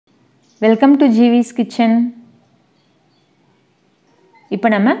Welcome to GeeVee's kitchen. இப்போ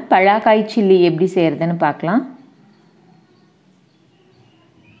நம்ம பலாக்காய் chilli எப்படி செய்யறதுன்னு பார்க்கலாம்.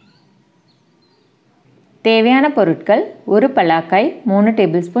 தேவையான பொருட்கள்: ஒரு பலாக்காய், 3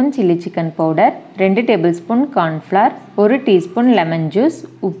 tablespoon chilli chicken powder, 2 tablespoon corn flour, 1 teaspoon lemon juice,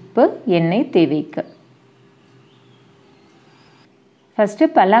 உப்பு, எண்ணெய் தேவைக்கு. ஃபர்ஸ்ட்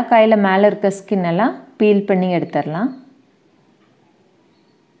பலாக்காயில மேலே இருக்க ஸ்கின் எல்லாம் பீல் பண்ணி எடுத்துறலாம்.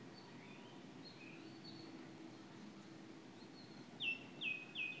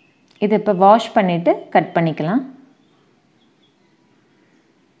 இதை இப்போ வாஷ் பண்ணிவிட்டு கட் பண்ணிக்கலாம்.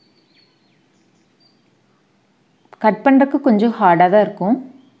 கட் பண்ணுறதுக்கு கொஞ்சம் ஹார்டாக தான் இருக்கும்.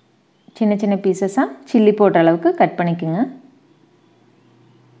 சின்ன சின்ன பீசஸாக சில்லி போடுற அளவுக்கு கட் பண்ணிக்கோங்க.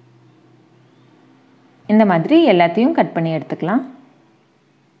 இந்த மாதிரி எல்லாத்தையும் கட் பண்ணி எடுத்துக்கலாம்.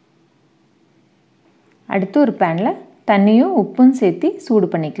 அடுத்து ஒரு பேனில் தண்ணியும் உப்பும் சேர்த்து சூடு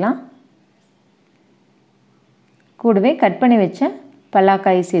பண்ணிக்கலாம். கூடவே கட் பண்ணி வச்ச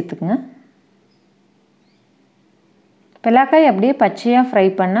பலாக்காய் சேர்த்துக்குங்க. பலாக்காய் அப்படியே பச்சையாக ஃப்ரை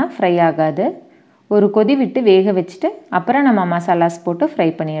பண்ணால் ஃப்ரை ஆகாது. ஒரு கொதி விட்டு வேக வச்சுட்டு அப்புறம் நம்ம மசாலாஸ் போட்டு ஃப்ரை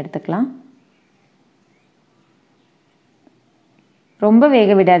பண்ணி எடுத்துக்கலாம். ரொம்ப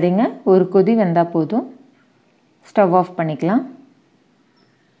வேக விடாதீங்க, ஒரு கொதி வந்தால் போதும். ஸ்டவ் ஆஃப் பண்ணிக்கலாம்.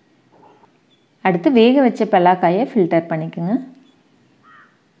 அடுத்து வேக வச்ச பலாக்காயை ஃபில்டர் பண்ணிக்கோங்க.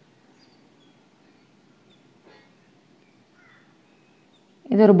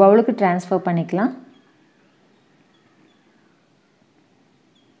 இது ஒரு பவுலுக்கு ட்ரான்ஸ்ஃபர் பண்ணிக்கலாம்.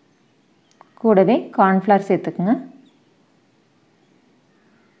 கூடவே கார்ன்ஃப்ளவர் சேர்த்துக்குங்க.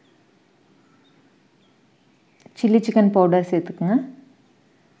 சில்லி சிக்கன் பவுடர் சேர்த்துக்குங்க.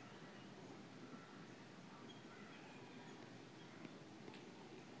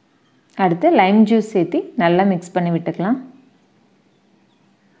 அடுத்து லைம் ஜூஸ் சேர்த்து நல்லா மிக்ஸ் பண்ணி விட்டுக்கலாம்.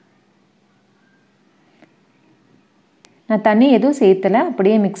 நான் தண்ணி எதுவும் சேர்த்தலை,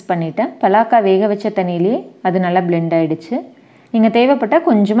 அப்படியே மிக்ஸ் பண்ணிட்டேன். பலாக்காய் வேக வச்ச தண்ணியிலே அது நல்லா பிளெண்ட் ஆகிடுச்சு. நீங்கள் தேவைப்பட்டால்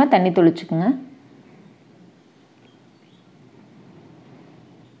கொஞ்சமாக தண்ணி தொளிச்சுக்குங்க.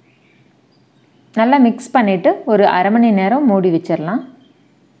 நல்லா மிக்ஸ் பண்ணிவிட்டு ஒரு அரை மணி நேரம் மூடி வச்சிடலாம்.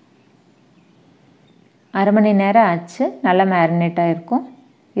 அரை மணி நேரம் ஆச்சு, நல்லா மேரினேட்டாக இருக்கும்.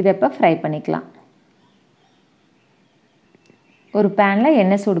 இதை இப்போ ஃப்ரை பண்ணிக்கலாம். ஒரு பேனில்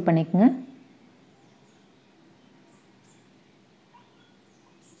எண்ணெய் சூடு பண்ணிக்கோங்க.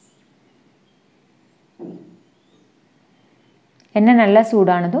 எண்ணெய் நல்லா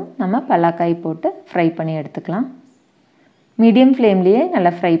சூடானதும் நம்ம பலாக்காய் போட்டு ஃப்ரை பண்ணி எடுத்துக்கலாம். மீடியம் ஃப்ளேம்லேயே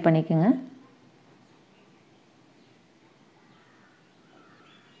நல்லா ஃப்ரை பண்ணிக்கோங்க.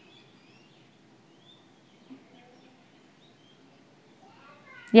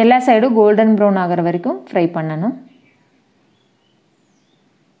 எல்லா சைடும் கோல்டன் ப்ரௌன் ஆகிற வரைக்கும் ஃப்ரை பண்ணணும்.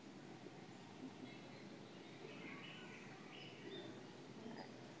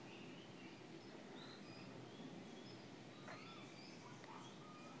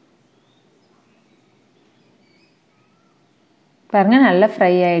 பாருங்கள், நல்லா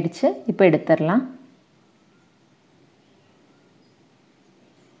ஃப்ரை ஆகிடுச்சு. இப்போ எடுத்துடலாம்.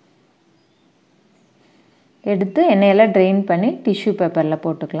 எடுத்து எண்ணெயெல்லாம் ட்ரெயின் பண்ணி டிஷ்யூ பேப்பரில்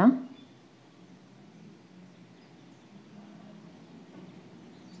போட்டுக்கலாம்.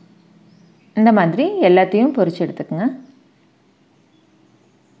 இந்த மாதிரி எல்லாத்தையும் பொரிச்சு எடுத்துக்கோங்க.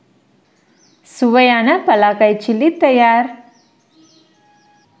 சுவையான பலாக்காய் சில்லி தயார்.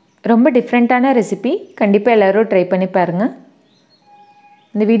 ரொம்ப டிஃப்ரெண்ட்டான ரெசிபி. கண்டிப்பாக எல்லோரும் ட்ரை பண்ணி பாருங்கள்.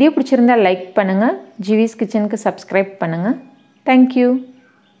 இந்த வீடியோ பிடிச்சிருந்தால் லைக் பண்ணுங்கள். GeeVee's கிச்சனுக்கு சப்ஸ்கிரைப் பண்ணுங்கள். தேங்க்யூ.